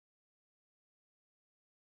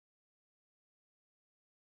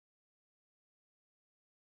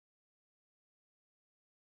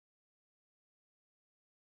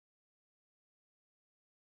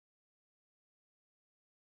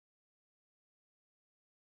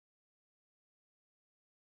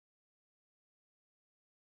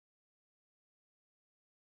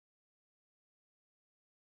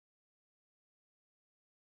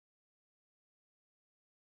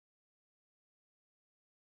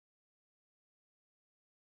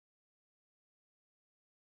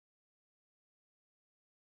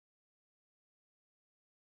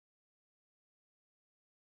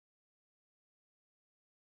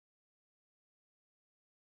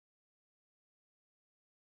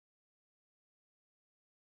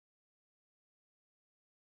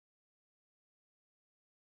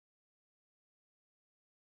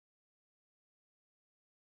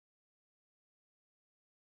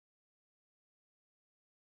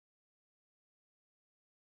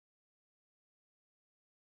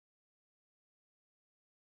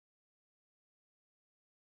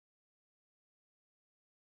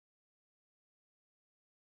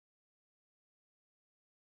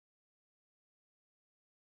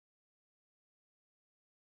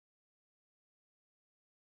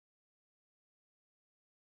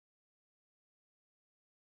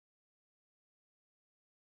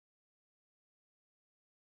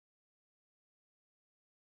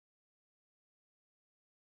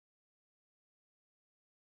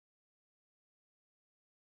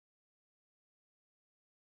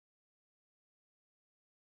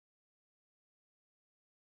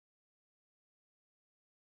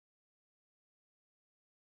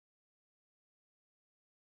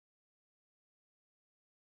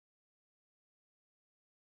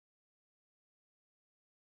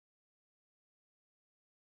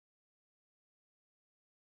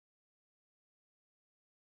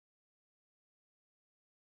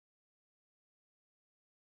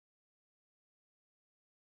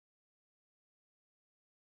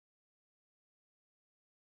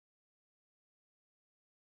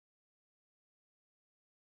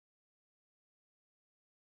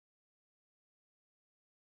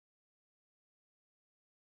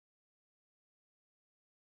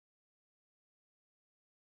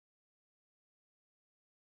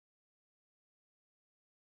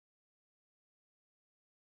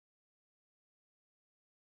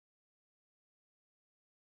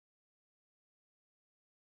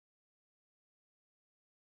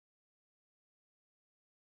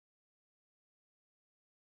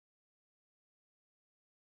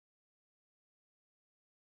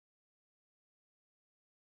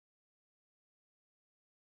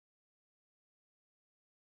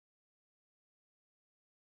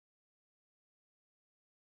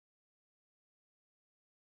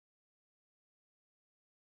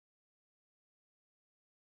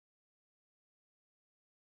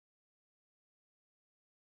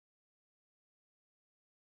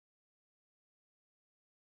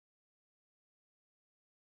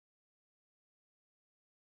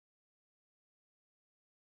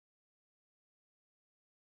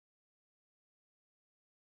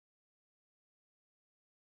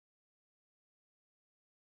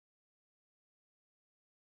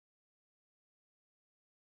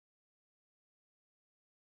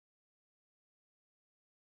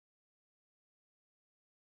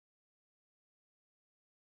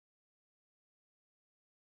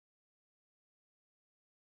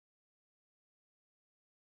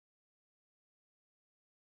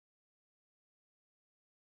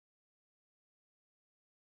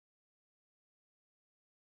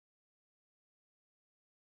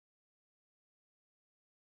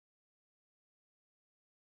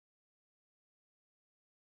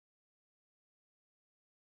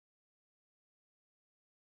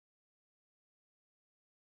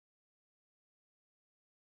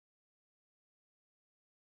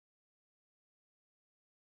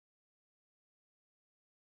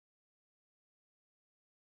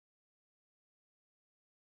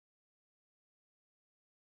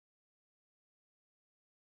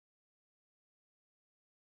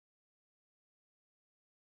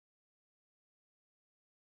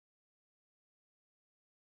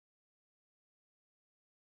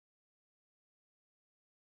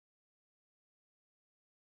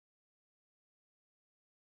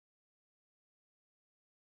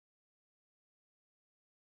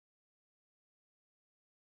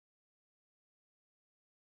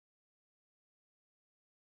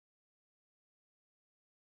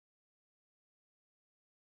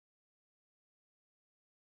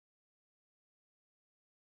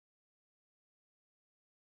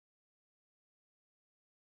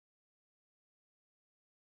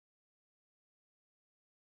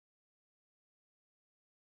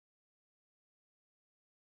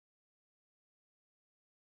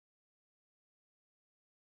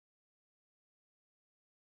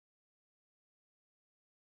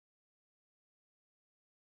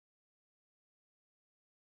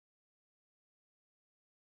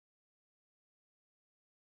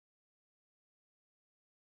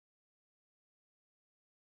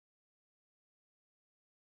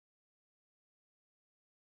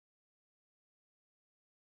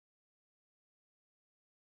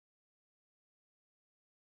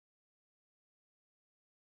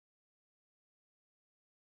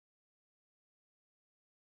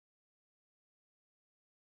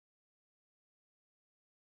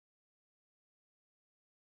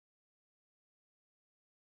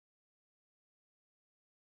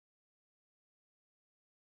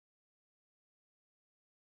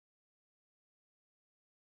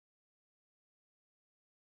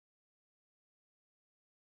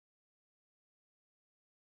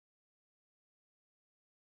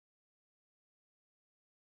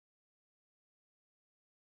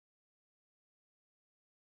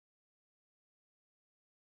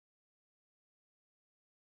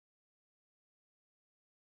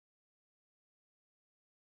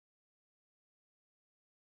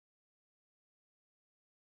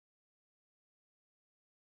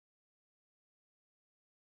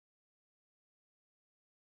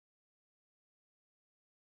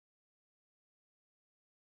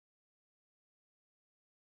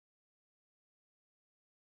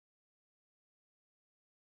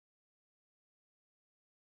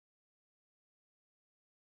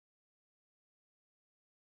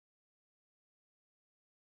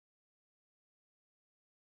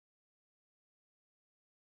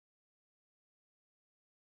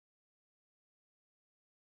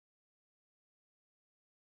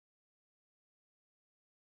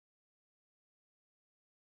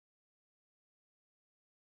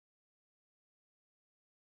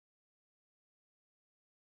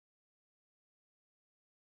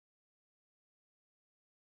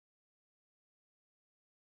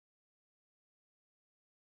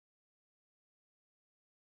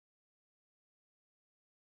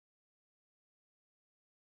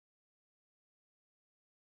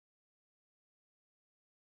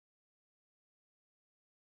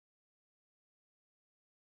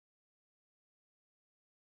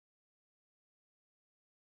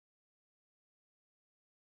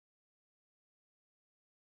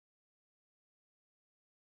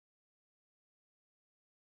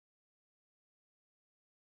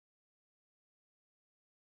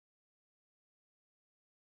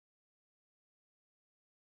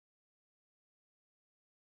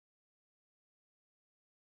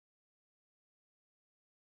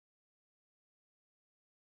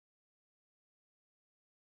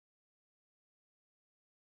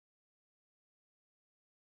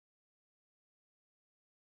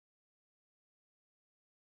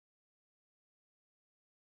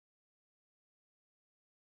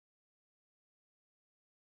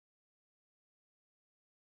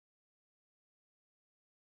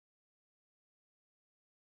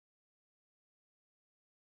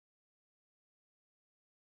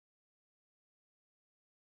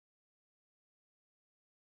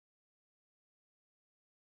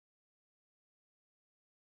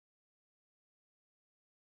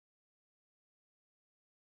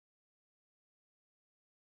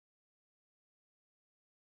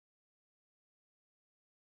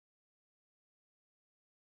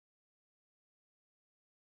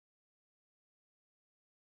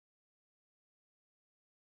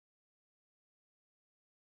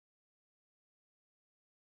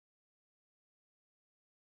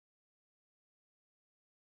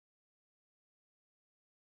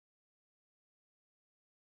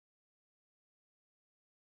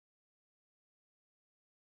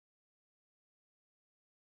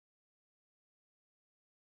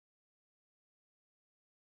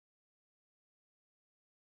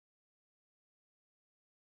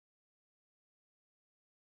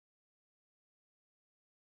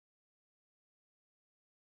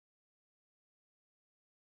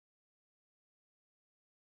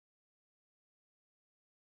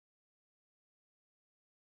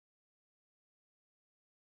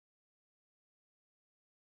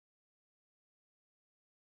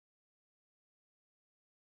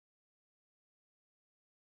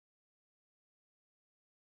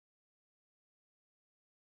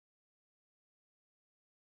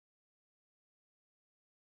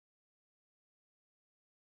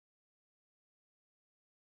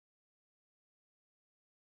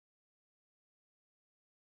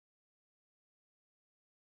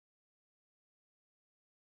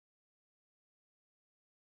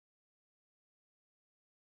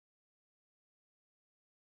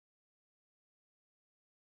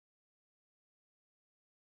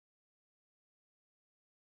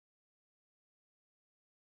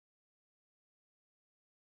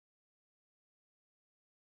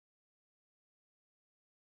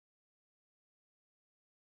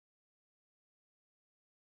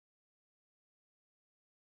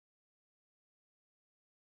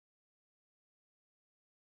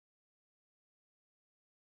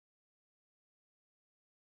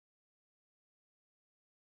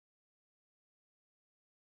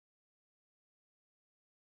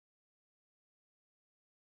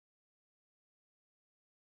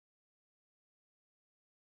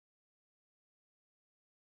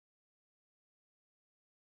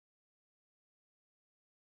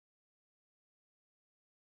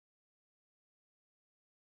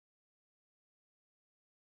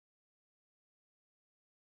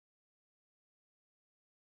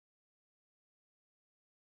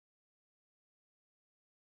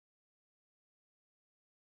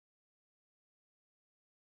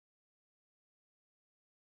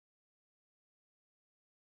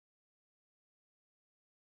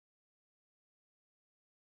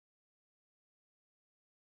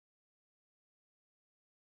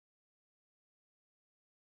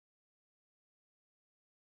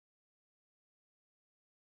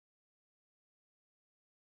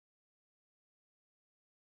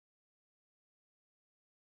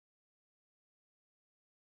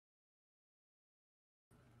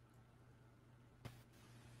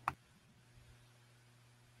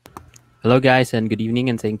Hello, guys, and good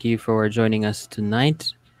evening, and thank you for joining us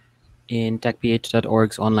tonight in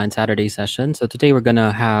techph.org's online Saturday session. So, today we're going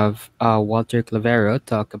to have Walter Clavero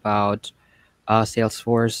talk about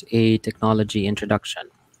Salesforce, a technology introduction.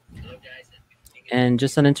 And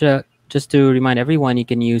just to remind everyone, you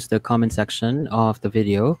can use the comment section of the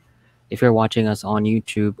video. If you're watching us on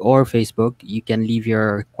YouTube or Facebook, you can leave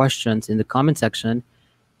your questions in the comment section,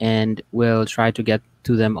 and we'll try to get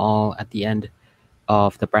to them all at the end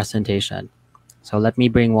of the presentation. So let me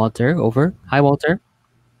bring Walter over. Hi, Walter.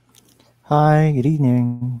 Hi, good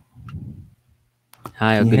evening. Can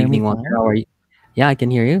Hi, you good hear me evening, Walter. fine? How are you? Yeah, I can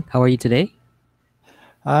hear you. How are you today?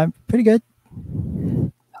 I'm pretty good.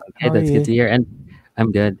 Okay, How are that's good you? to hear. And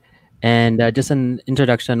I'm good. And just an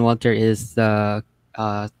introduction, Walter is the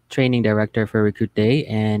training director for Recruit Day,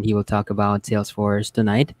 and he will talk about Salesforce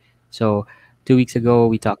tonight. So, 2 weeks ago,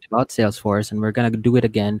 we talked about Salesforce, and we're going to do it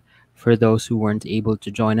again for those who weren't able to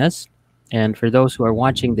join us. And for those who are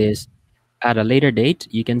watching this at a later date,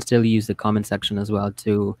 you can still use the comment section as well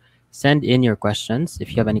to send in your questions if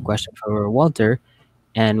you have any question for Walter,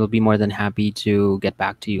 and we'll be more than happy to get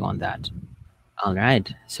back to you on that. All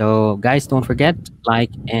right. So, guys, don't forget like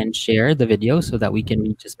and share the video so that we can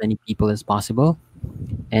reach as many people as possible.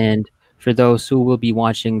 And for those who will be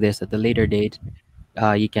watching this at the later date,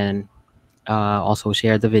 you can also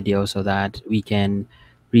share the video so that we can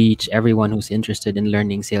reach everyone who's interested in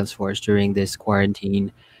learning Salesforce during this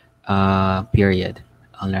quarantine period.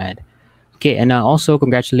 All right. Okay, and also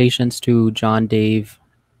congratulations to John Dave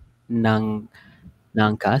Nang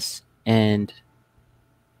Nangkas and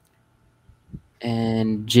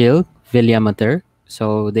Jill Villamater.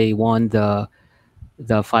 So they won the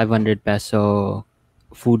 500 peso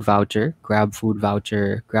food voucher, Grab food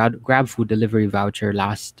delivery voucher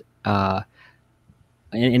last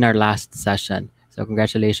in our last session. So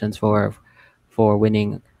congratulations for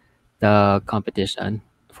winning the competition,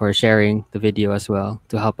 for sharing the video as well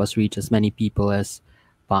to help us reach as many people as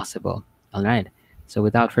possible. All right. So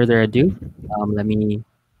without further ado, let me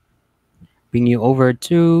bring you over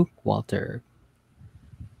to Walter.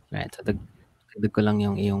 Right. So dagdag ko lang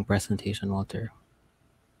yung iyong presentation, Walter.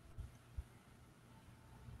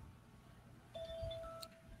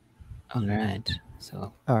 All right.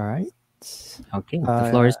 So, All right. okay, the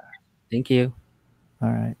floor Uh, is yours. Thank you. all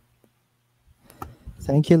right.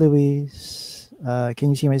 Thank you, Louise. Can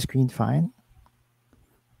you see my screen fine?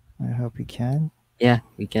 I hope you can. Yeah,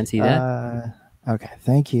 we can see that. Uh, okay,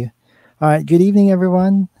 thank you. All right, good evening,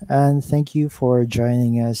 everyone, and thank you for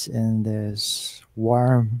joining us in this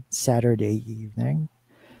warm Saturday evening.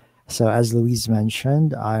 So, as Louise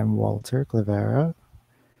mentioned, I'm Walter Clavera.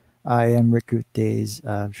 I am Recruit Day's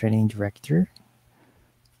training director,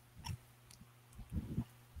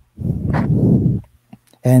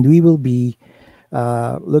 and we will be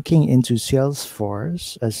looking into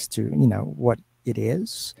Salesforce as to what it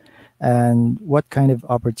is and what kind of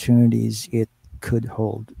opportunities it could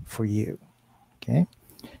hold for you. Okay,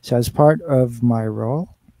 so as part of my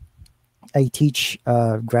role, I teach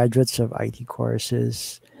graduates of IT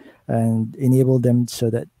courses and enable them so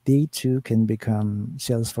that they too can become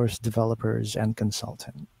Salesforce developers and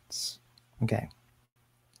consultants. Okay,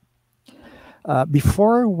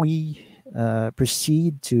 before we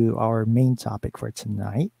proceed to our main topic for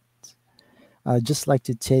tonight, I'd just like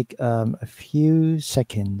to take a few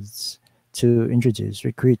seconds to introduce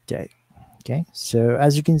Recruit Day. Okay, so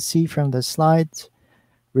as you can see from the slides,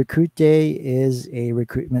 Recruit Day is a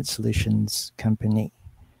recruitment solutions company,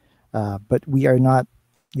 but we are not,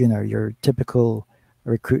 your typical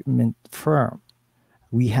recruitment firm.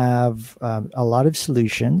 We have a lot of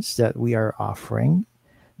solutions that we are offering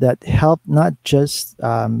that help not just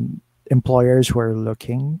employers who are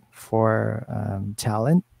looking for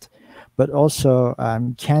talent, but also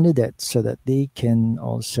candidates so that they can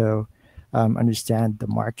also understand the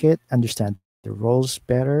market, understand the roles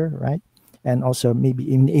better, right? And also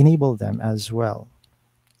maybe enable them as well.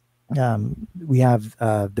 We have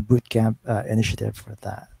the bootcamp initiative for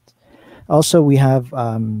that. Also, we have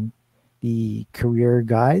the career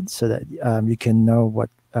guide so that you can know what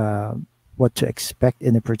to expect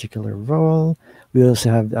in a particular role. We also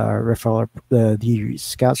have the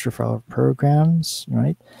Scouts referral programs,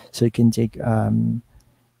 right? So you can take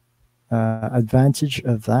advantage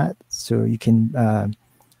of that. So you can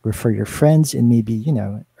refer your friends and maybe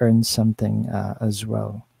earn something as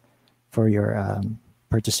well for your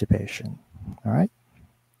participation. All right.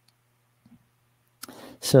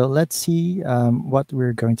 So let's see what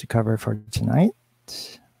we're going to cover for tonight.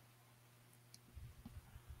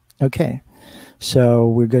 Okay. So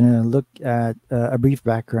we're going to look at a brief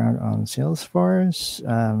background on Salesforce,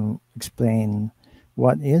 explain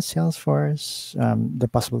what is Salesforce, the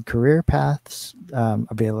possible career paths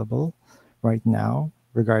available right now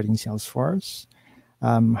regarding Salesforce,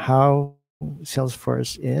 how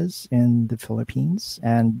Salesforce is in the Philippines,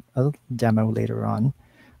 and a demo later on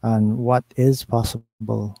what is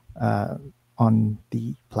possible on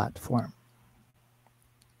the platform.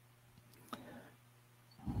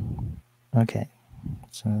 Okay,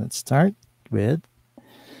 so let's start with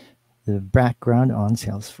the background on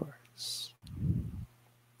Salesforce.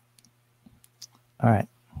 All right.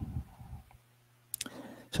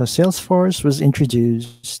 So Salesforce was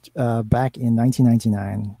introduced back in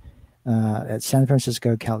 1999 at San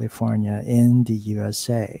Francisco, California, in the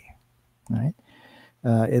USA. Right.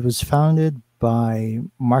 It was founded by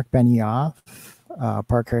Mark Benioff,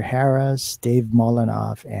 Parker Harris, Dave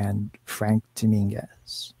Molinoff, and Frank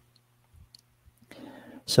Dominguez.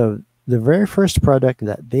 So the very first product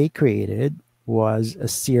that they created was a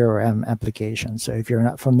CRM application. So if you're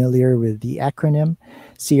not familiar with the acronym,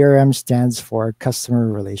 CRM stands for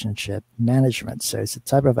Customer Relationship Management. So it's a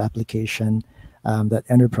type of application that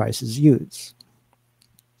enterprises use.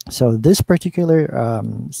 So this particular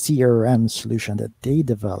CRM solution that they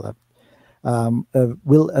developed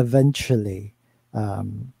will eventually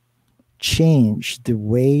um, change the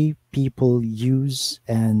way people use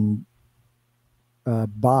and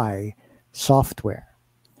buy software.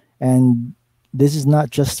 And this is not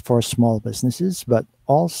just for small businesses, but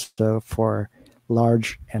also for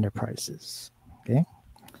large enterprises. Okay.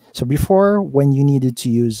 So before, when you needed to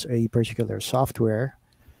use a particular software,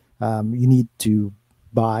 you need to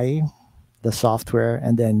buy the software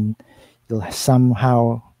and then you'll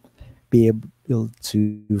somehow be able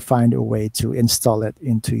to find a way to install it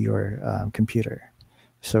into your computer.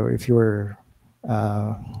 So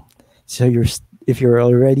uh, so if you're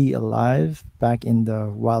already alive back in the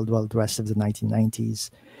wild wild west of the 1990s,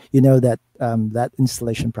 you know that that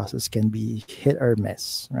installation process can be hit or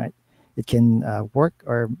miss, right? It can work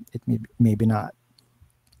or it maybe not.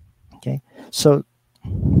 Okay, so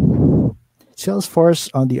Salesforce,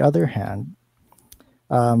 on the other hand,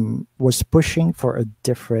 was pushing for a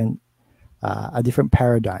different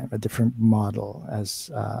paradigm, a different model, as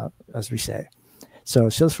we say. So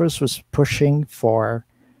Salesforce was pushing for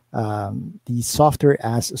the software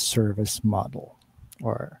as a service model,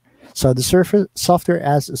 or so the software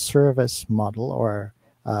as a service model, or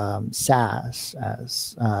SaaS,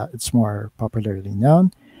 as it's more popularly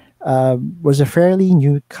known, was a fairly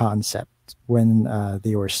new concept when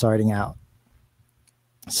they were starting out.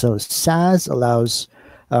 So SaaS allows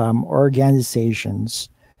organizations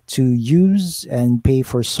to use and pay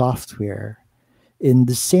for software in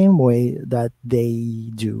the same way that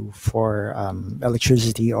they do for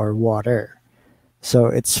electricity or water. So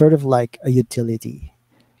it's sort of like a utility.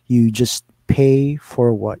 You just pay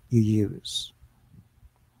for what you use.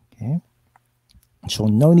 Okay. So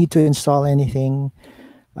no need to install anything.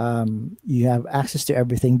 You have access to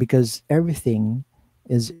everything because everything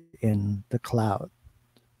is in the cloud.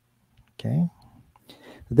 Okay.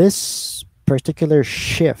 This particular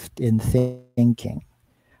shift in thinking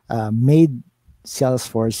made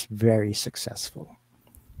Salesforce very successful.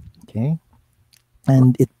 Okay.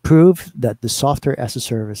 And it proved that the software as a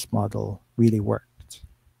service model really worked.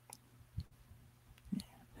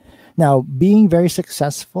 Now, being very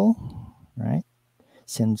successful, right,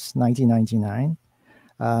 since 1999,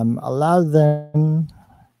 allowed them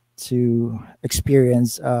to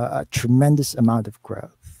experience a tremendous amount of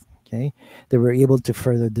growth. Okay. They were able to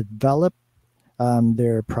further develop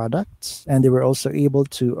their products, and they were also able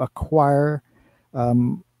to acquire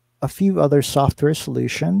um, a few other software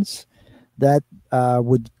solutions that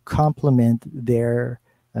would complement their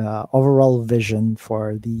overall vision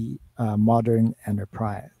for the modern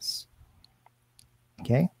enterprise.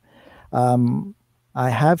 Okay. Um, I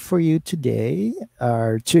have for you today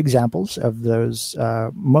are two examples of those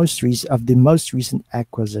of the most recent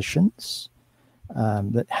acquisitions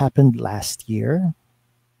that happened last year.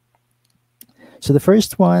 So the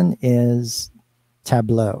first one is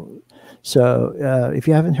Tableau. So if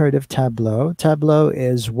you haven't heard of Tableau, Tableau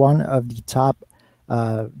is one of the top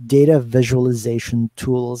data visualization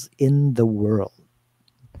tools in the world.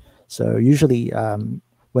 So usually,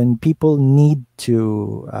 when people need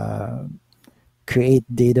to create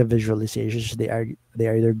data visualizations, they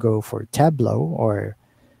either go for Tableau or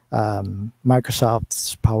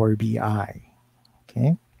Microsoft's Power BI.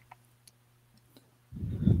 Okay.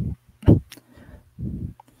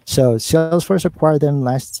 So Salesforce acquired them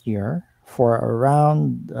last year for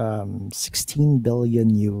around 16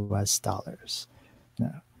 billion US dollars.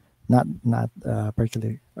 No, not a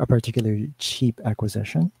particularly cheap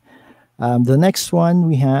acquisition. The next one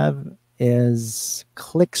we have is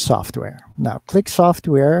Click Software. Now, Click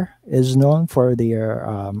Software is known for their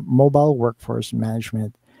mobile workforce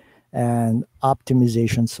management and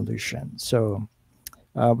optimization solution. So,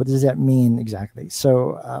 what does that mean exactly?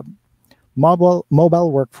 So,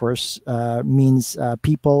 mobile workforce means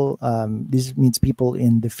people. This means people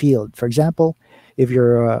in the field. For example, if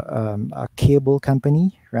you're a cable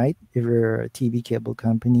company, right? If you're a TV cable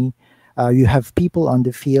company, you have people on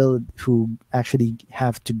the field who actually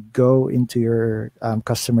have to go into your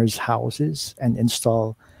customers' houses and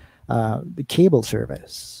install the cable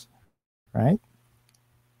service, right?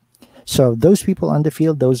 So those people on the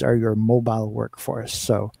field, those are your mobile workforce.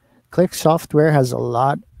 So Click Software has a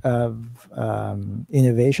lot of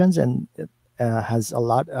innovations, and it has a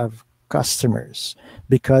lot of customers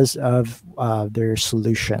because of their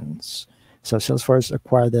solutions. So Salesforce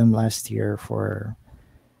acquired them last year for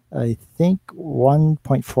I think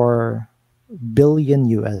 1.4 billion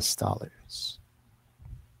US dollars.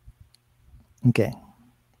 Okay.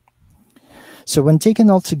 So when taken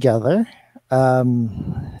all together,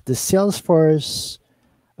 the Salesforce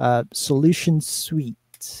solution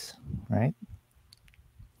suite, right,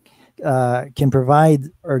 can provide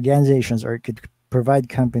organizations or could provide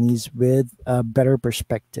companies with a better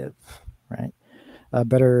perspective, right, a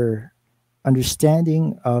better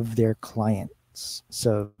understanding of their clients.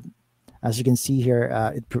 So as you can see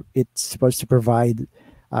here, it's supposed to provide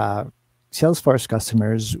uh, Salesforce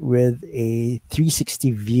customers with a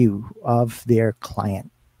 360 view of their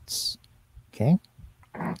clients. Okay,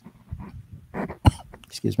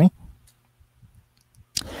 excuse me.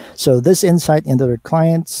 So this insight into their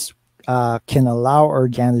clients can allow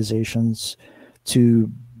organizations to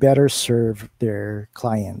better serve their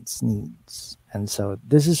clients' needs. And so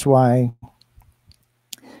this is why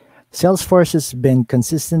Salesforce has been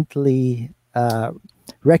consistently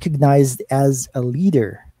recognized as a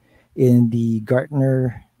leader in the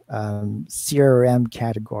Gartner CRM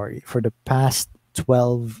category for the past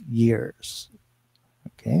 12 years.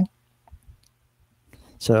 Okay.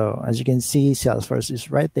 So as you can see, Salesforce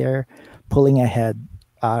is right there pulling ahead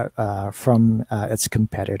from its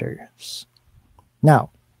competitors.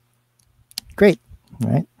 Now, great,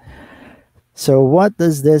 right? So what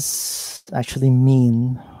does this actually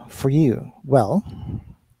mean for you? Well,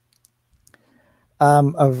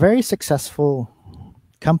 a very successful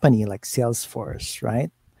company like Salesforce,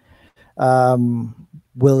 right,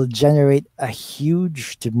 will generate a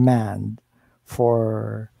huge demand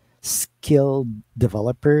for skilled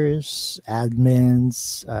developers,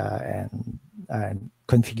 admins, and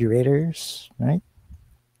configurators, right?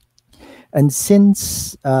 And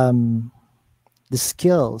since the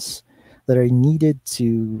skills that are needed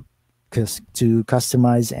to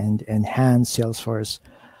customize and enhance Salesforce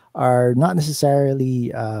are not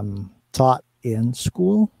necessarily taught in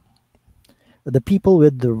school, the people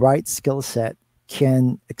with the right skill set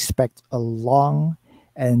can expect a long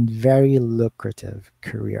and very lucrative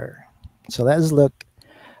career. So let's look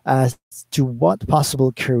as to what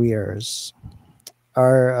possible careers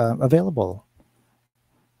are available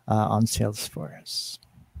on Salesforce.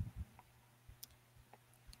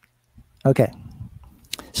 Okay,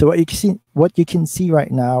 so what you can see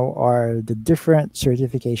right now are the different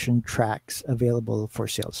certification tracks available for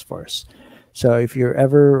Salesforce. So if you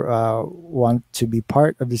ever want to be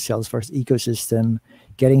part of the Salesforce ecosystem,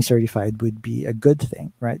 getting certified would be a good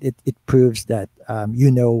thing, right? It proves that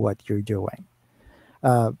you know what you're doing.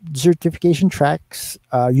 Certification tracks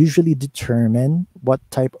usually determine what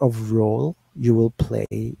type of role you will play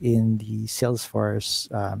in the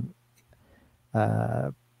Salesforce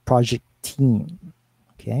uh, project team.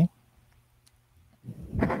 Okay,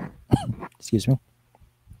 excuse me.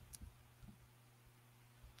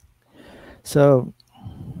 So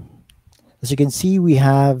as you can see, we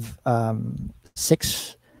have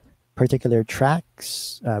six particular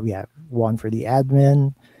tracks. We have one for the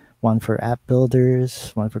admin, one for app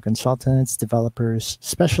builders, one for consultants, developers,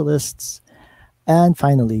 specialists, and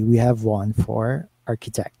finally, we have one for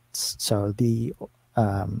architects. So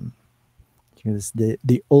um,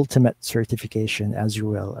 the ultimate certification, as you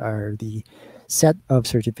will, are the set of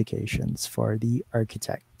certifications for the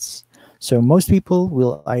architects. So most people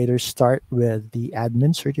will either start with the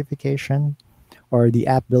admin certification or the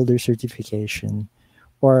app builder certification,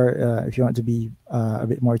 or if you want to be a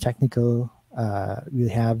bit more technical, we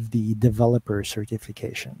have the developer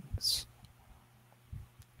certifications.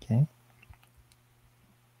 Okay.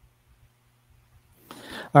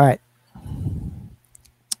 All right.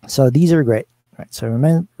 So these are great. Right. So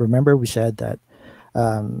remember we said that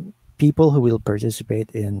people who will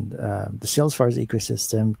participate in the Salesforce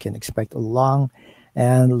ecosystem can expect a long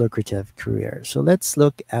and lucrative career. So let's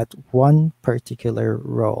look at one particular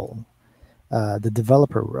role, the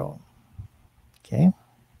developer role. Okay.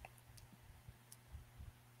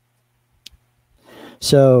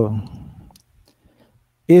 So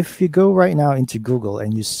if you go right now into Google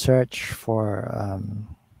and you search for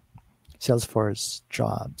Salesforce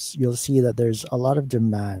jobs, you'll see that there's a lot of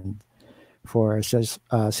demand for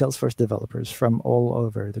Salesforce developers from all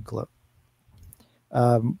over the globe.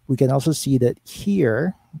 We can also see that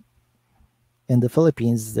here in the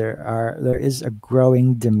Philippines, there is a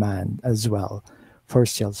growing demand as well for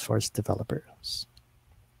Salesforce developers.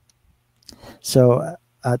 So,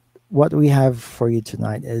 what we have for you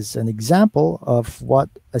tonight is an example of what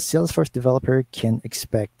a Salesforce developer can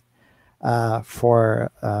expect for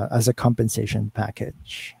as a compensation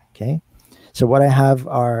package. Okay, so what I have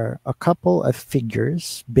are a couple of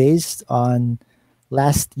figures based on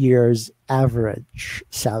last year's average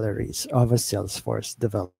salaries of a Salesforce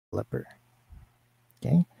developer.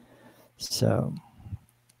 Okay, so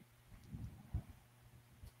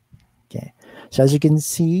okay, so as you can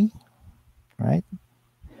see, right,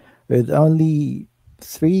 with only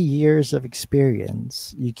 3 years of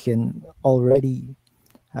experience, you can already,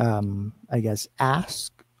 I guess,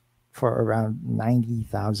 ask for around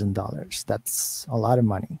 $90,000. That's a lot of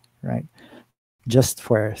money, right? Just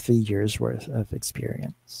for 3 years worth of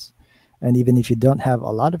experience. And even if you don't have a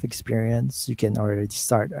lot of experience, you can already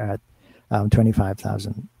start at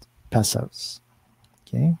 25,000 pesos.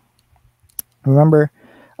 Okay. Remember,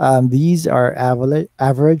 these are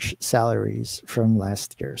average salaries from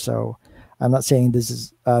last year. So I'm not saying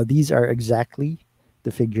these are exactly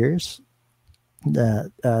the figures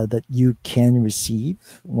that you can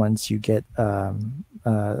receive once you get a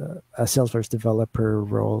Salesforce developer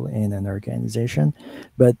role in an organization.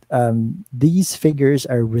 But these figures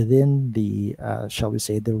are within the, shall we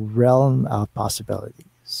say, the realm of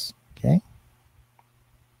possibilities. Okay.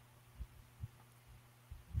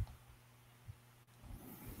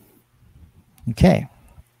 Okay.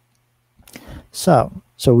 So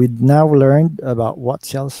we've now learned about what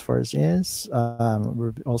Salesforce is.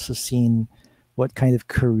 We've also seen what kind of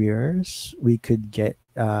careers we could get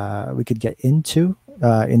into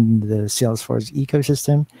in the Salesforce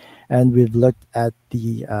ecosystem, and we've looked at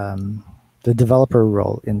the developer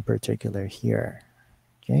role in particular here.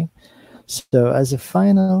 Okay, so as a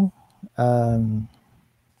final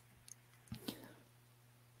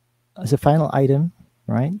item,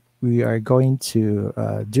 right? We are going to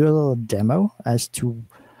do a little demo as to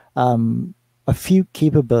um, a few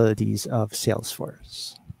capabilities of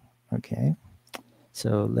Salesforce. Okay,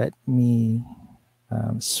 so let me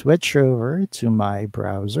switch over to my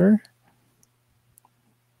browser.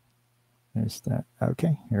 There's that.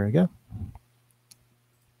 Okay, here we go.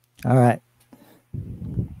 All right.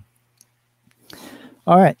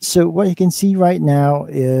 All right. So what you can see right now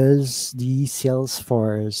is the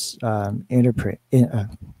Salesforce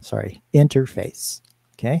interface.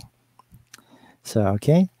 Okay.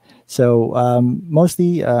 So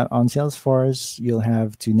mostly on Salesforce, you'll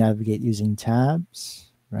have to navigate using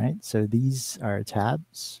tabs, right? So these are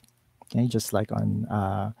tabs, okay, just like on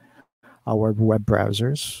our web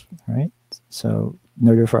browsers, right? So in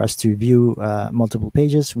order for us to view multiple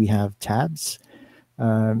pages, we have tabs.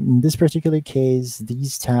 In this particular case,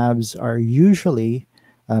 these tabs are usually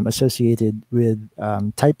associated with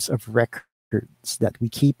types of records that we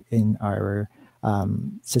keep in our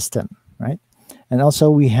system, right? And also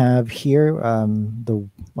we have here the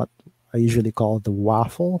what I usually call the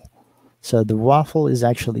waffle. So the waffle is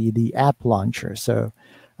actually the app launcher. So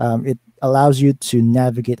it allows you to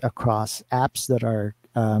navigate across apps that are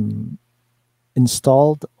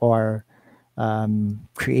installed or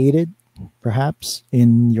created perhaps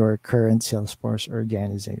in your current Salesforce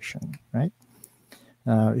organization, right?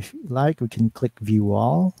 If you like, we can click view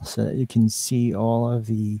all so that you can see all of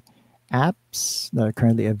the apps that are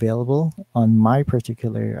currently available on my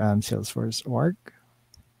particular Salesforce org.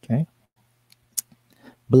 Okay.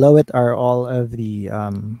 Below it are all of the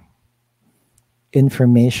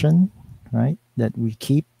information, right, that we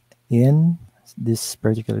keep in this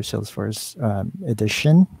particular Salesforce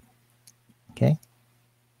edition. Okay.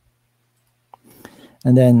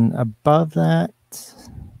 And then above that,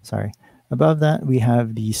 we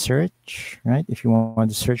have the search, right? If you want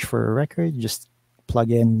to search for a record, you just plug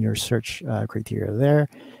in your search criteria there,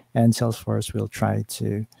 and Salesforce will try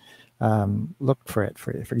to look for it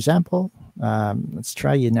for you. For example, let's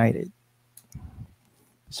try United.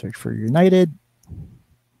 Search for United,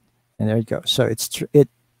 and there you go. So it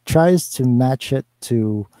tries to match it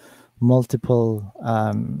to multiple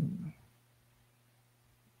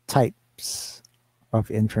types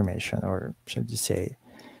of information, or should you say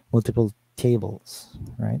multiple tables,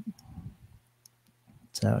 right?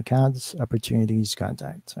 So accounts, opportunities,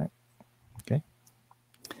 contacts, right? Okay.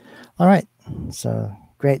 All right. So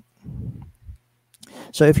great.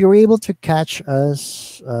 So if you were able to catch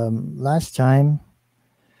us um, last time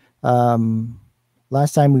we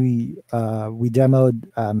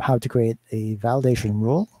demoed how to create a validation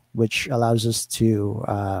rule, which allows us to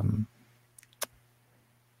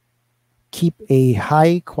keep a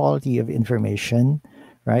high quality of information,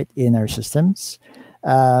 right, in our systems.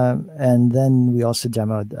 And then we also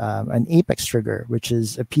demoed an Apex trigger, which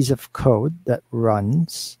is a piece of code that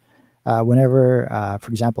runs whenever,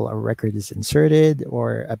 for example, a record is inserted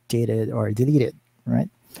or updated or deleted, right?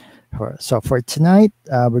 So for tonight,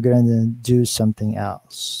 we're going to do something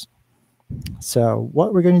else. So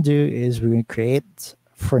what we're going to do is we're going to create,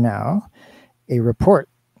 for now, a report.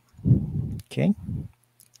 Okay.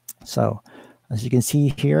 So as you can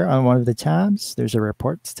see here on one of the tabs, there's a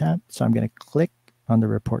reports tab. So I'm going to click on the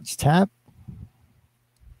reports tab.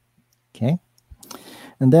 Okay.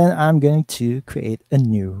 And then I'm going to create a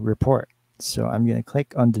new report. So I'm going to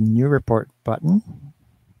click on the new report button.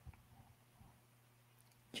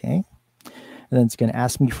 Okay. And then it's going to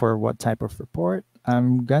ask me for what type of report.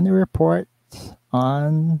 I'm going to report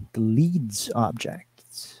on the leads object.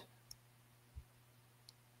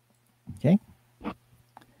 Okay.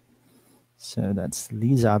 So that's the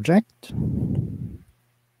leads object. All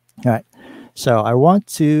right. So I want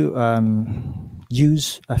to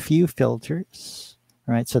use a few filters,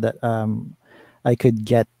 right, so that I could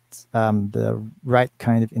get the right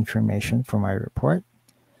kind of information for my report.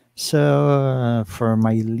 So for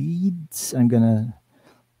my leads, I'm going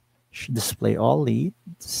to display all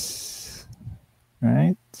leads,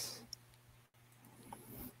 right?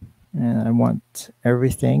 And I want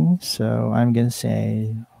everything. So I'm going to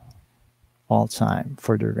say all time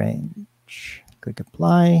for the range. Click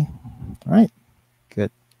apply. All right,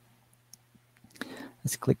 good.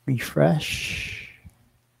 Let's click refresh.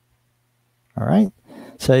 All right.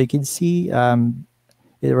 So you can see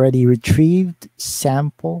it already retrieved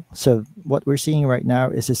sample. So what we're seeing right now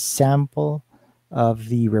is a sample of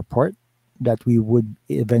the report that we would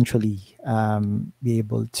eventually be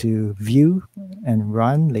able to view and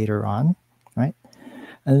run later on, right?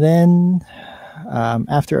 And then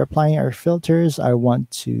after applying our filters, I want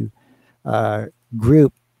to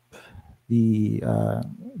group the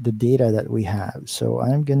data that we have. So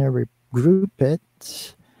I'm going to group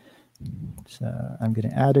it. So I'm going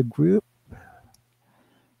to add a group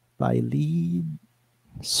by lead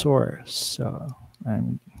source. So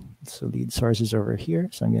lead source is over here.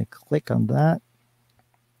 So I'm going to click on that.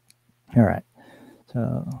 All right.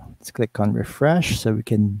 So let's click on refresh so we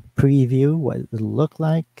can preview what it'll look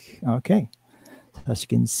like. Okay. So as you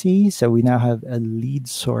can see, so we now have a lead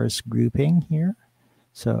source grouping here.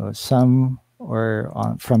 So some are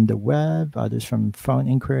from the web, others from phone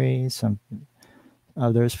inquiries, some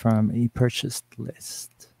others from a purchased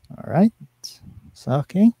list. All right. So,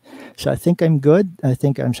 okay. So I think I'm good. I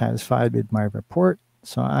think I'm satisfied with my report.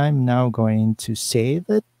 So I'm now going to save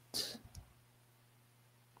it.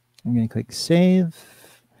 I'm going to click save.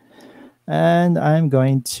 And I'm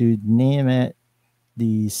going to name it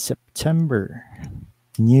the September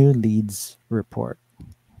New Leads Report.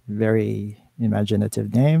 Very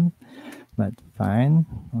imaginative name, but fine.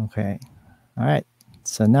 Okay. All right.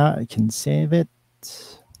 So now I can save it.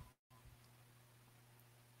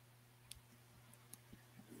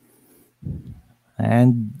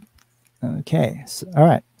 And okay. So, all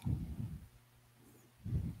right.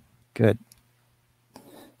 Good.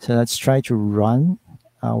 So let's try to run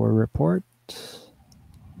our report.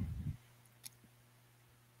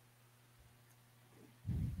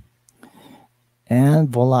 And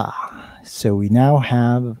voila. So we now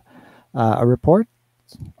have a report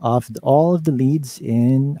of all of the leads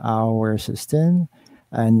in our system,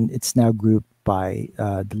 and it's now grouped by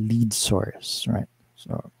the lead source, right?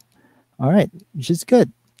 So, all right, which is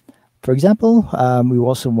good. For example, we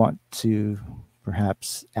also want to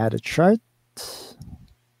perhaps add a chart,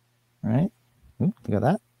 right? Ooh, look at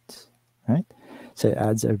that, right? So it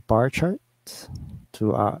adds a bar chart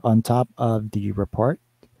to on top of the report.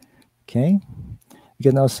 Okay. You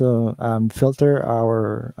can also filter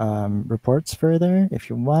our reports further if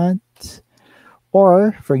you want.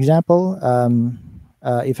 Or, for example,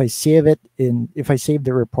 if I save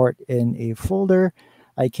the report in a folder,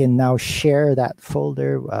 I can now share that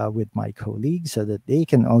folder with my colleagues so that they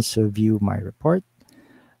can also view my report.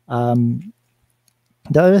 The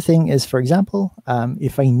other thing is, for example,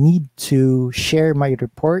 if I need to share my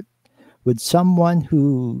report with someone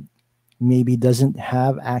who maybe doesn't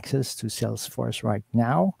have access to Salesforce right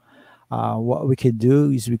now, what we could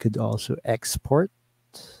do is we could also export.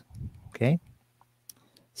 Okay,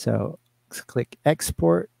 so click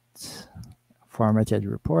export, formatted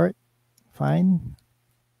report. Fine.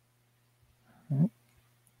 Right.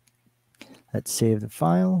 Let's save the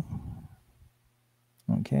file.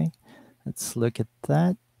 Okay, let's look at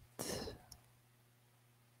that.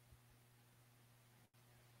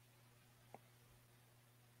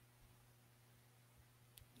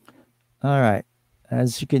 All right,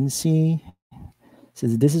 as you can see, so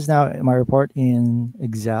this is now my report in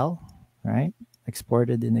Excel, right?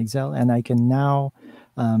 Exported in Excel, and I can now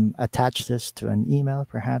attach this to an email,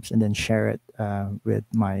 perhaps, and then share it with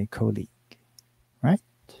my colleague. Right?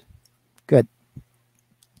 Good.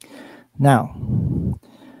 Now,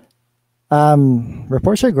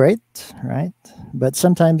 reports are great, right? But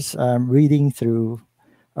sometimes reading through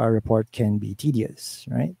a report can be tedious,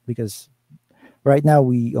 right? Because right now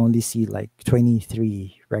we only see like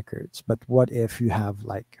 23 records, but what if you have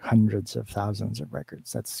like hundreds of thousands of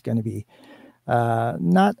records? That's going to be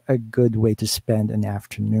not a good way to spend an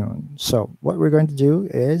afternoon. So what we're going to do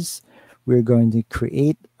is we're going to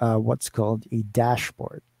create what's called a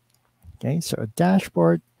dashboard. Okay, so a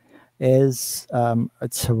dashboard is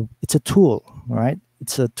it's a tool, right?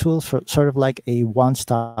 It's a tool for sort of like a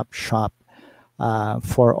one-stop shop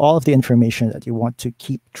for all of the information that you want to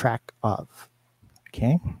keep track of.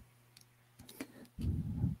 Okay,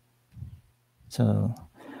 so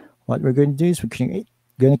what we're going to do is going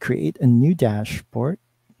to create a new dashboard.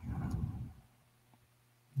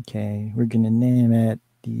 Okay, we're going to name it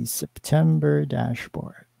the September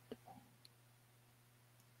dashboard.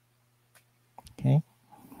 Okay,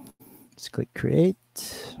 let's click create.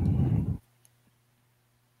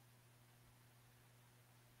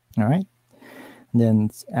 All right, and then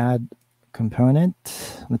let's add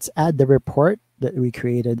component. Let's add the report that we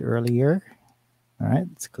created earlier. All right,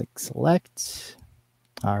 let's click select.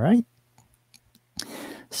 All right.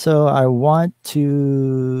 So I want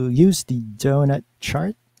to use the donut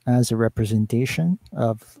chart as a representation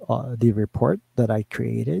of the report that I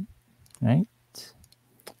created. Right,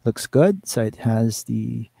 looks good. So it has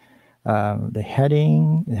the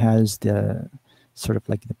heading. It has the sort of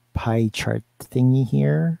like the pie chart thingy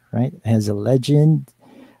here. Right, it has a legend.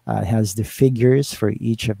 It has the figures for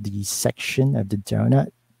each of the section of the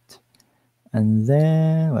donut. And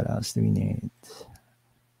then what else do we need?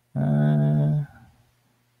 Uh,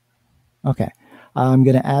 okay, I'm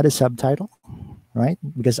gonna add a subtitle, right?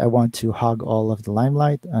 Because I want to hog all of the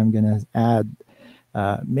limelight. I'm gonna add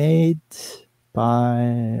 "Made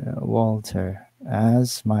by Walter"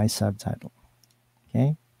 as my subtitle.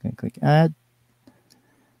 Okay, gonna click add,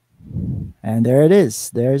 and there it is.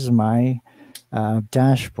 There's my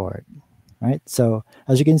dashboard. Right. So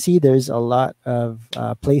as you can see, there's a lot of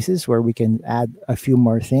places where we can add a few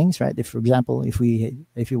more things. Right. If, for example, if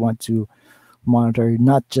you want to monitor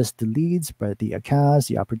not just the leads, but the accounts,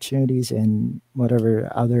 the opportunities, and whatever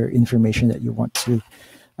other information that you want to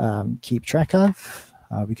keep track of,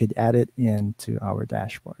 we could add it into our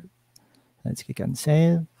dashboard. Let's click on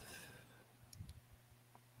save.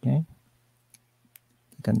 Okay.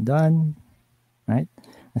 Click on done. Right.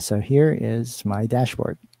 And so here is my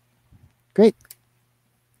dashboard. Great.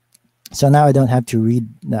 So now I don't have to read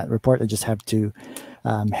that report. I just have to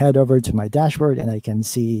head over to my dashboard and I can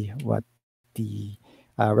see what the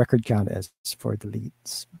record count is for the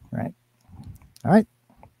leads, right? All right,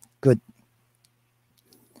 good.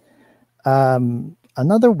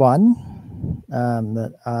 Another one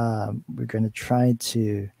that we're going to try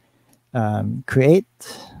to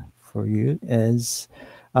create for you is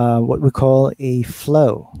what we call a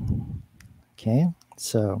flow. Okay,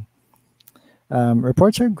 so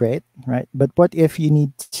reports are great, right? But what if you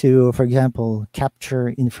need to, for example, capture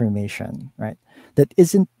information, right, that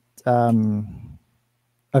isn't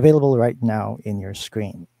available right now in your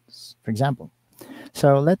screens, for example?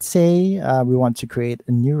 So let's say we want to create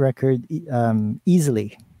a new record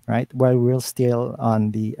easily, right, while we're still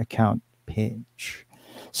on the account page.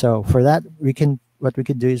 So for that, what we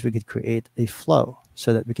could do is we could create a flow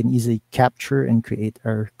so that we can easily capture and create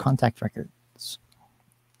our contact records.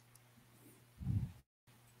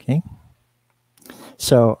 Okay.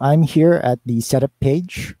 So I'm here at the setup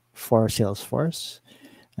page for Salesforce.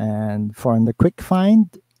 And for the quick find,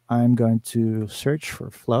 I'm going to search for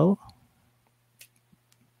flow.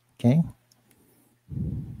 Okay.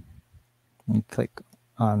 And click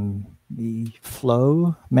on the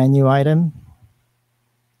flow menu item.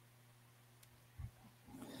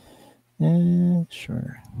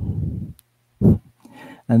 Sure.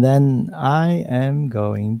 And then I am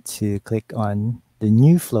going to click on the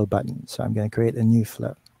new flow button. So I'm going to create a new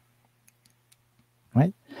flow,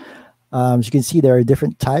 right? As you can see, there are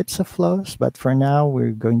different types of flows, but for now,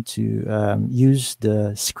 we're going to use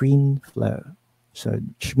the screen flow. So,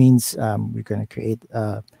 which means we're going to create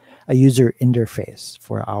a user interface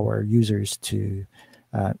for our users to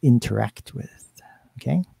interact with.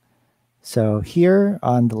 Okay. So here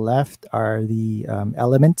on the left are the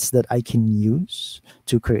elements that I can use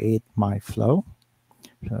to create my flow.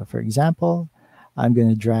 So for example, I'm going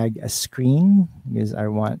to drag a screen because I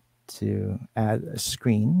want to add a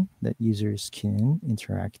screen that users can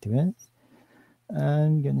interact with.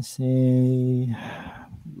 I'm going to say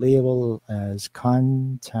label as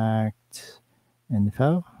contact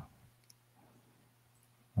info.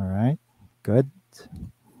 All right, good.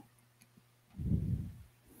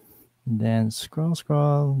 Then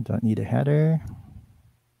scroll, don't need a header.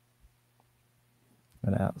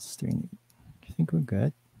 What else do we need? I think we're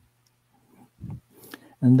good.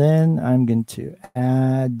 And then I'm going to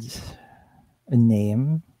add a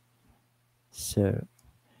name. So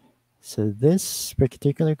this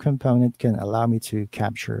particular component can allow me to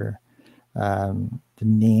capture the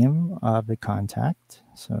name of the contact.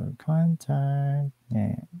 So contact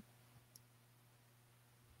name.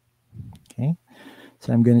 Okay.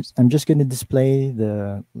 So I'm just gonna display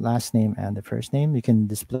the last name and the first name. You can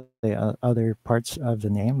display other parts of the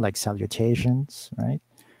name like salutations, right?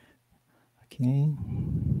 Okay.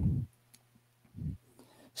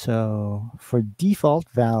 So for default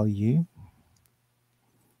value,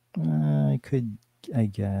 I could, I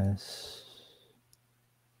guess.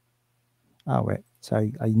 Oh wait, so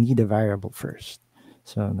I need a variable first.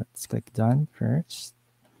 So let's click done first,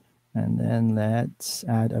 and then let's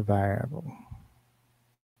add a variable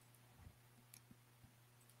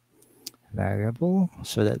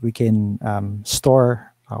so that we can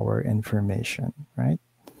store our information, right?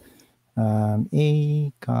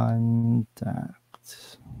 A contact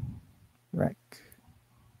rec.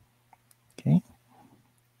 Okay.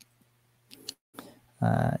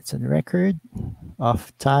 It's a record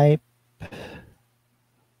of type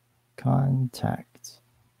contact.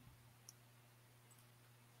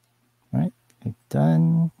 Right. Click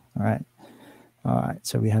done. All right. All right.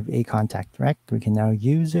 So we have a contact rec. We can now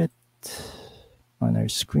use it on our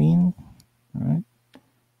screen. All right.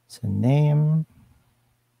 It's a name.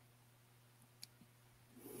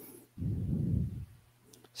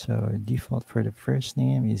 So default for the first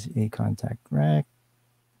name is a contact rec.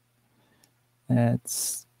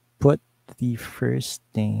 Let's put the first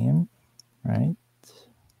name, right?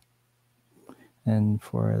 And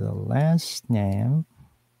for the last name,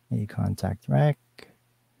 a contact rec.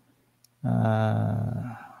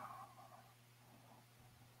 Uh,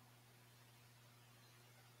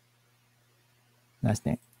 Last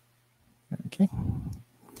name. Okay.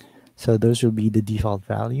 So those will be the default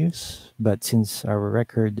values. But since our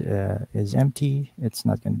record is empty, it's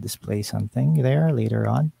not going to display something there later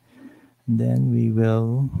on. And then we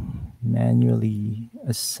will manually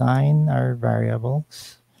assign our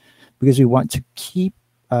variables because we want to keep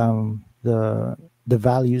the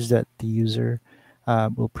values that the user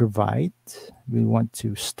will provide. We want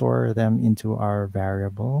to store them into our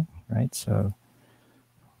variable, right? So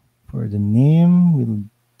for the name, we'll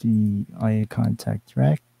do eye contact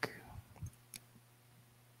rec.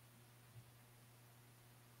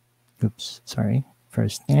 Oops, sorry.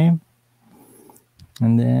 First name,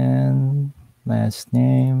 and then last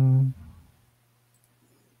name,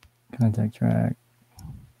 contact rec,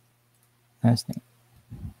 last name.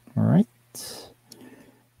 All right.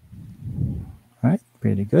 All right,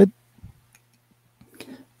 pretty good.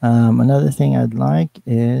 Another thing I'd like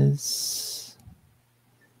is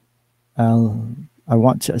I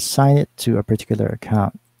want to assign it to a particular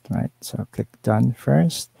account, right? So click done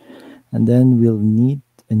first, and then we'll need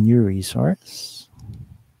a new resource.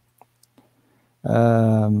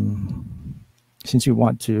 Since we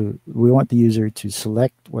want the user to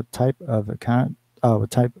select what type of account,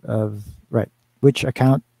 right, which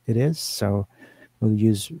account it is. So we'll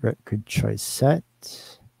use record choice set.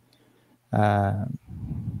 Um,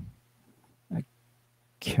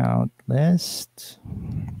 Account list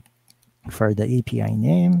for the API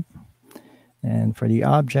name, and for the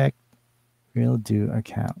object, we'll do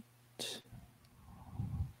account.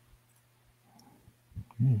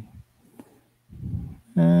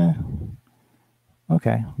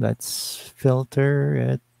 Okay, let's filter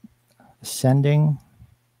it ascending.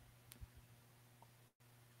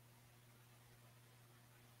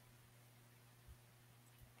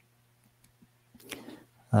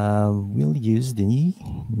 We'll use the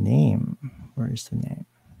name. Where's the name?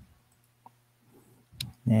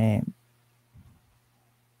 Name.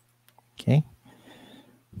 Okay.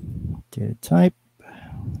 Data type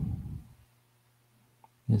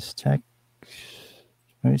is text.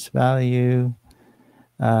 Most value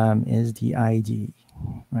is the ID,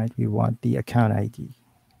 right? We want the account ID.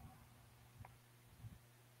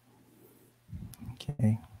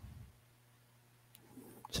 Okay.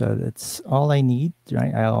 So that's all I need,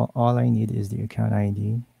 right? All I need is the account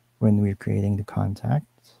ID when we're creating the contact.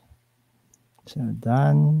 So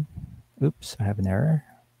done. Oops, I have an error.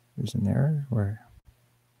 There's an error where.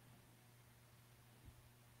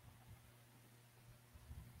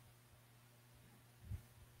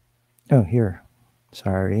 Oh, here.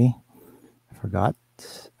 Sorry. I forgot.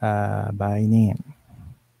 By name.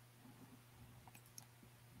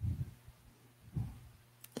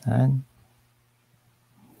 Done.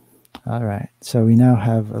 All right. So we now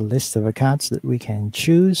have a list of accounts that we can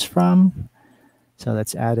choose from. So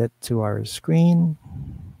let's add it to our screen.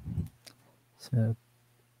 So,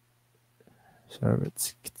 so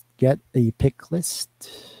let's get a pick list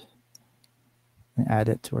and add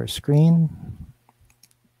it to our screen.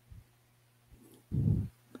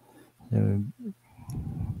 So,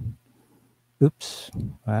 oops,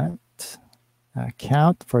 what?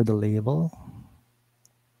 Account for the label.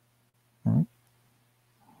 Right.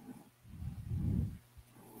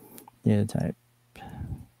 Data type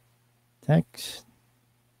text.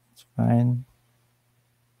 It's fine.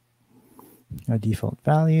 A default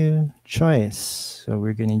value choice. So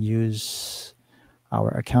we're going to use our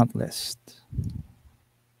account list.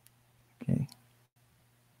 Okay.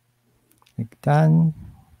 Click done.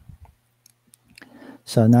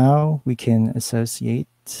 So now we can associate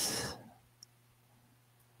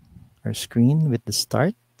our screen with the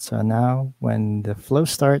start. So now when the flow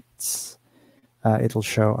starts, it'll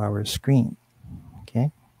show our screen.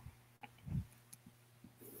 Okay.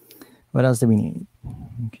 What else do we need?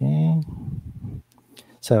 Okay.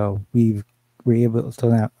 So we're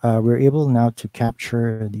able now to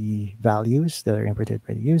capture the values that are imported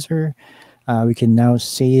by the user. We can now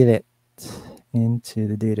save it into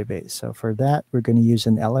the database. So for that, we're going to use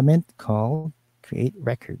an element called create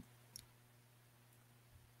record.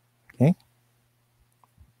 Okay.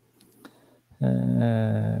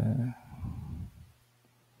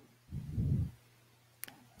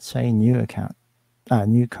 Say new account,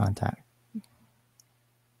 new contact.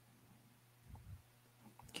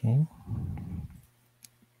 Okay.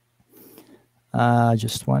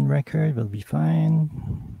 Just one record will be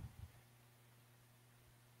fine.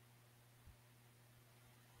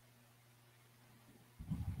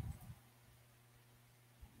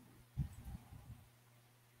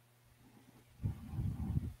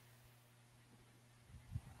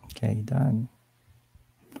 Okay, done.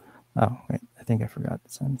 Oh, wait, I think I forgot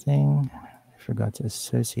something. I forgot to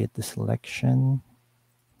associate the selection.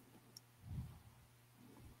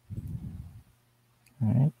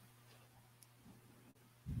 All right.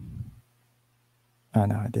 Oh,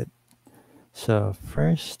 no, I did. So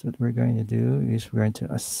first, what we're going to do is we're going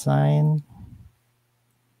to assign,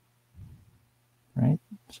 right?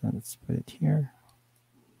 So let's put it here.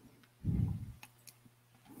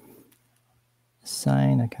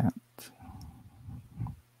 Assign account.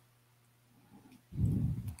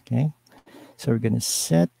 Okay. So we're going to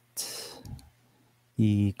set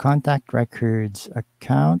the contact records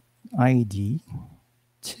account ID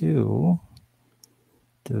to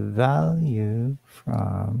the value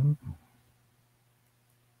from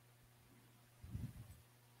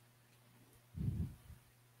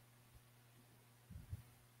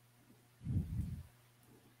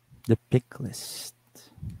the pick list.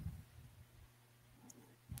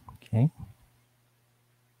 Okay.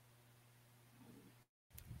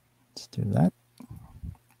 Let's do that.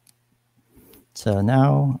 So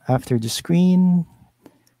now after the screen,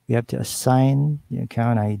 we have to assign the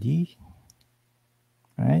account ID,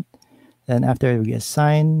 right? Then after we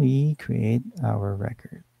assign, we create our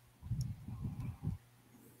record.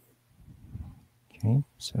 Okay,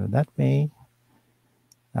 so that way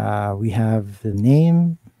we have the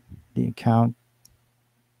name, the account,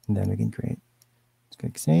 and then we can create. Let's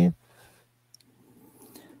click save.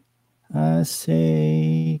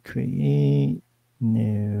 Say create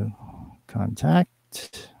new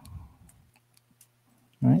contact.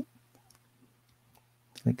 Right.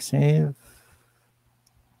 Click save.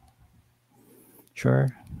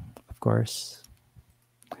 Sure, of course.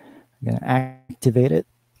 I'm going to activate it.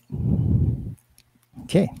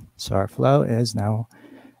 Okay, so our flow is now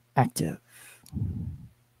active.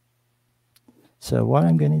 So what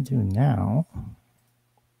I'm going to do now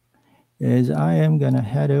is I am going to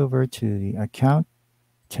head over to the account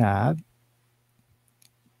tab.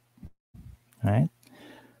 Right.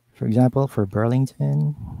 For example, for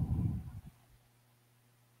Burlington,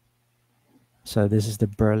 So this is the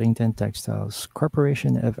Burlington Textiles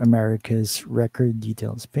Corporation of America's record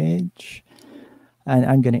details page. And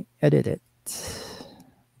I'm going to edit it.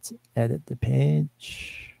 Let's edit the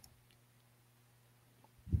page.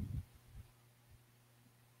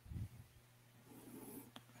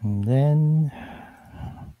 And then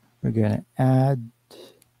we're going to add,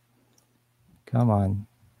 come on,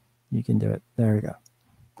 you can do it. There we go.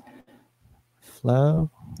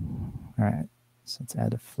 Flow. All right. So let's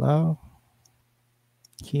add a flow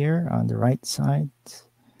here on the right side.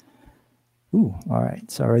 Ooh, all right.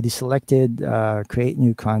 So already selected create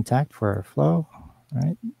new contact for our flow. All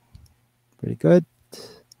right. Pretty good.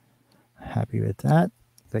 Happy with that.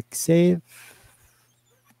 Click save.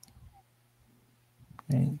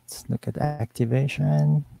 Okay, let's look at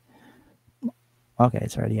activation. Okay,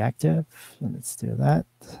 it's already active. So let's do that.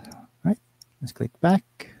 All right. Let's click back.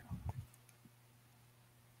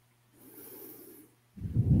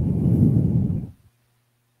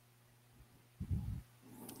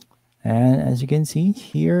 And as you can see,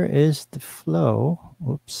 here is the flow.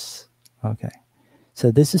 Oops. Okay.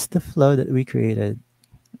 So this is the flow that we created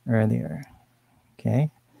earlier. Okay.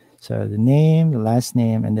 So the name, the last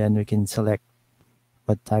name, and then we can select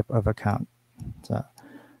what type of account.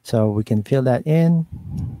 So we can fill that in.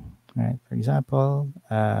 Right. For example,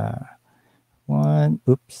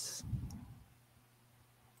 oops.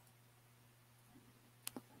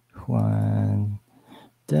 Juan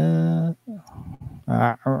de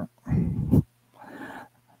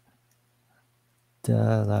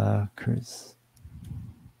la Cruz.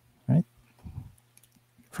 Right.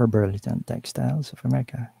 For Burlington Textiles of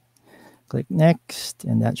America. Click next,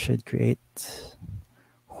 and that should create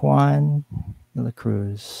Juan de la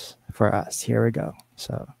Cruz for us. Here we go.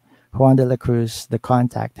 So Juan de la Cruz, the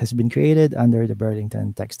contact has been created under the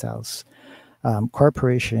Burlington Textiles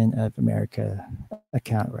Corporation of America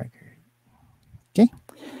account record. Okay,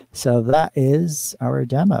 so that is our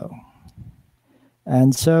demo.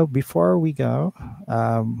 And so before we go,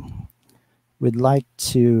 we'd like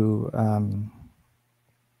to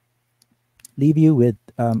leave you with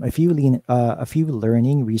a few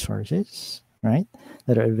learning resources, right,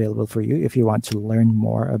 that are available for you if you want to learn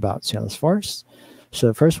more about Salesforce. So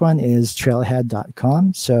the first one is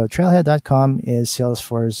trailhead.com. So trailhead.com is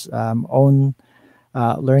Salesforce's own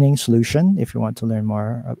learning solution. If you want to learn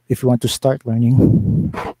more, if you want to start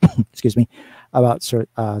learning, excuse me, about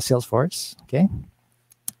Salesforce, okay,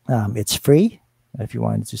 it's free if you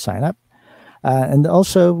wanted to sign up. And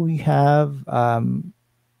also we have some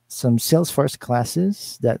Salesforce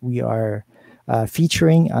classes that we are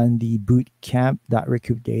featuring on the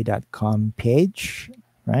bootcamp.recruitday.com page,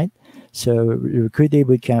 right? So Recruit Day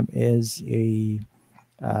Bootcamp is a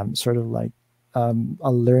sort of like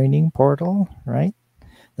a learning portal, right?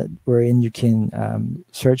 That wherein you can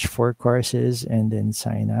search for courses and then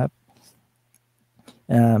sign up.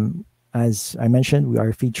 As I mentioned, we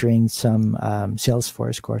are featuring some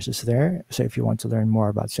Salesforce courses there. So if you want to learn more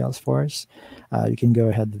about Salesforce, you can go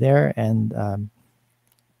ahead there and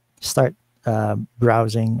start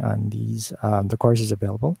browsing on these the courses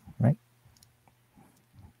available, right?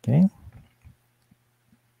 Okay.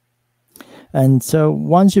 And so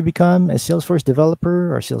once you become a Salesforce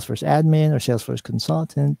developer or Salesforce admin or Salesforce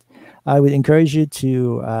consultant, I would encourage you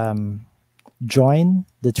to join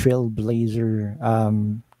the Trailblazer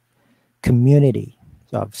community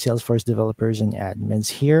of Salesforce developers and admins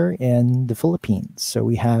here in the Philippines. So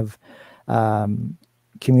we have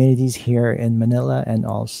communities here in Manila and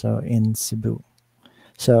also in Cebu.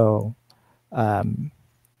 So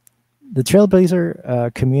the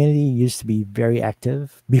Trailblazer community used to be very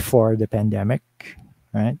active before the pandemic,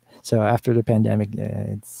 right? So after the pandemic,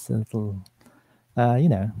 it's a little,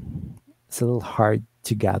 it's a little hard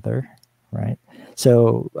to gather, right?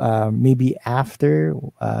 So maybe after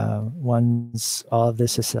once all of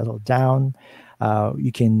this is settled down,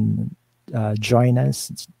 you can join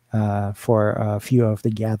us for a few of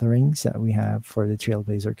the gatherings that we have for the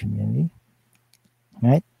Trailblazer community,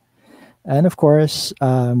 right? And of course,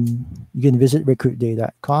 you can visit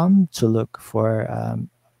recruitday.com to look for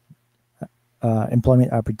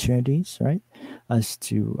employment opportunities, right? As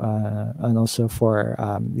to and also for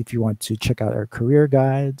if you want to check out our career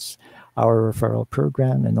guides, our referral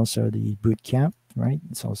program, and also the boot camp, right?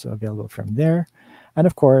 It's also available from there. And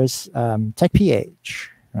of course, TechPH,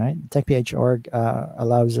 right? TechPH.org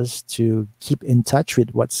allows us to keep in touch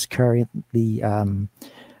with what's currently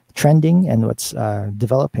trending and what's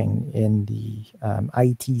developing in the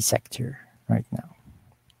IT sector right now.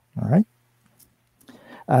 All right.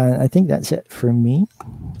 I think that's it for me.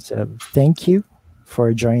 So thank you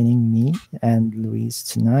for joining me and Louise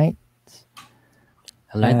tonight.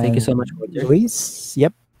 All right. Thank you so much, And Walter. Luis,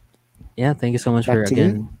 yep, Yeah, thank you so much back for to you.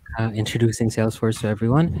 again introducing Salesforce to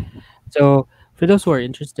everyone. So, for those who are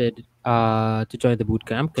interested to join the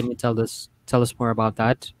bootcamp, can you tell us more about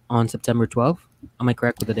that on September 12th? Am I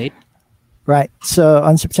correct with the date? Right. So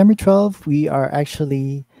on September 12th, we are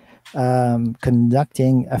actually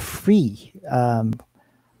conducting a free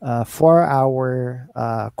 4-hour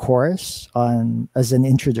course on as an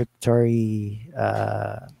introductory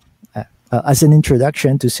as an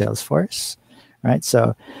introduction to Salesforce. Right.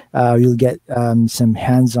 So you'll get some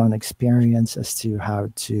hands-on experience as to how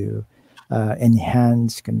to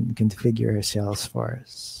enhance, configure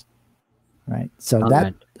Salesforce. Right. So All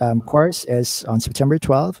that right. course is on September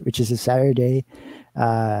 12th, which is a Saturday.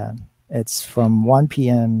 Uh, it's from 1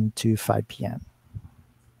 p.m. to 5 p.m.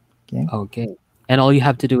 Okay. Okay. And all you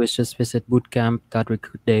have to do is just visit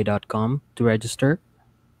bootcamp.recruitday.com to register.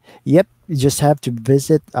 Yep. You just have to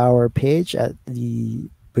visit our page at the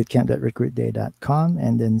bootcamp.recruitday.com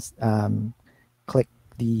and then click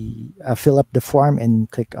fill up the form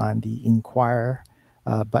and click on the inquire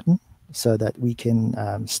button so that we can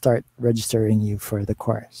start registering you for the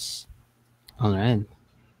course. All right.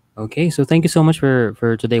 Okay. So thank you so much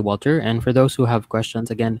for today, Walter. And for those who have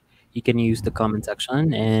questions, again, you can use the comment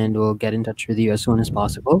section, and we'll get in touch with you as soon as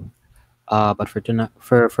possible. But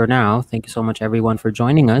for now, thank you so much, everyone, for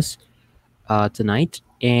joining us tonight.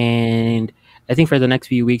 And I think for the next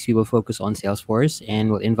few weeks, we will focus on Salesforce,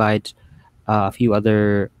 and we'll invite a few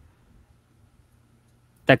other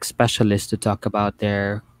tech specialists to talk about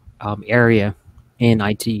their area in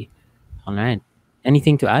IT. All right.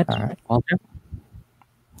 Anything to add, All right. Walter?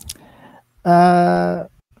 Uh,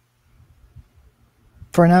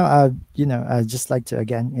 for now, I'd just like to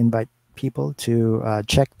again invite people to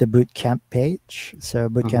check the bootcamp page. So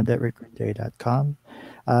Mm-hmm. bootcamp.recruitday.com.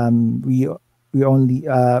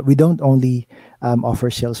 We don't only offer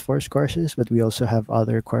Salesforce courses, but we also have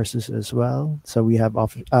other courses as well. So we have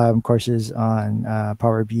courses on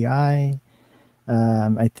Power BI.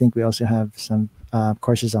 I think we also have some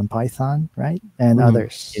courses on Python, right, and Mm-hmm. Yep.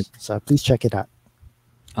 others. So please check it out.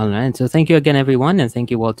 All right. So thank you again, everyone, and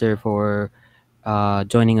thank you, Walter, for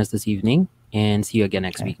joining us this evening. And see you again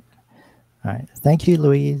next Okay. week. All right. Thank you,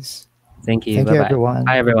 Louise. Thank you. Thank Bye you, bye. Bye, everyone.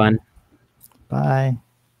 everyone. Bye.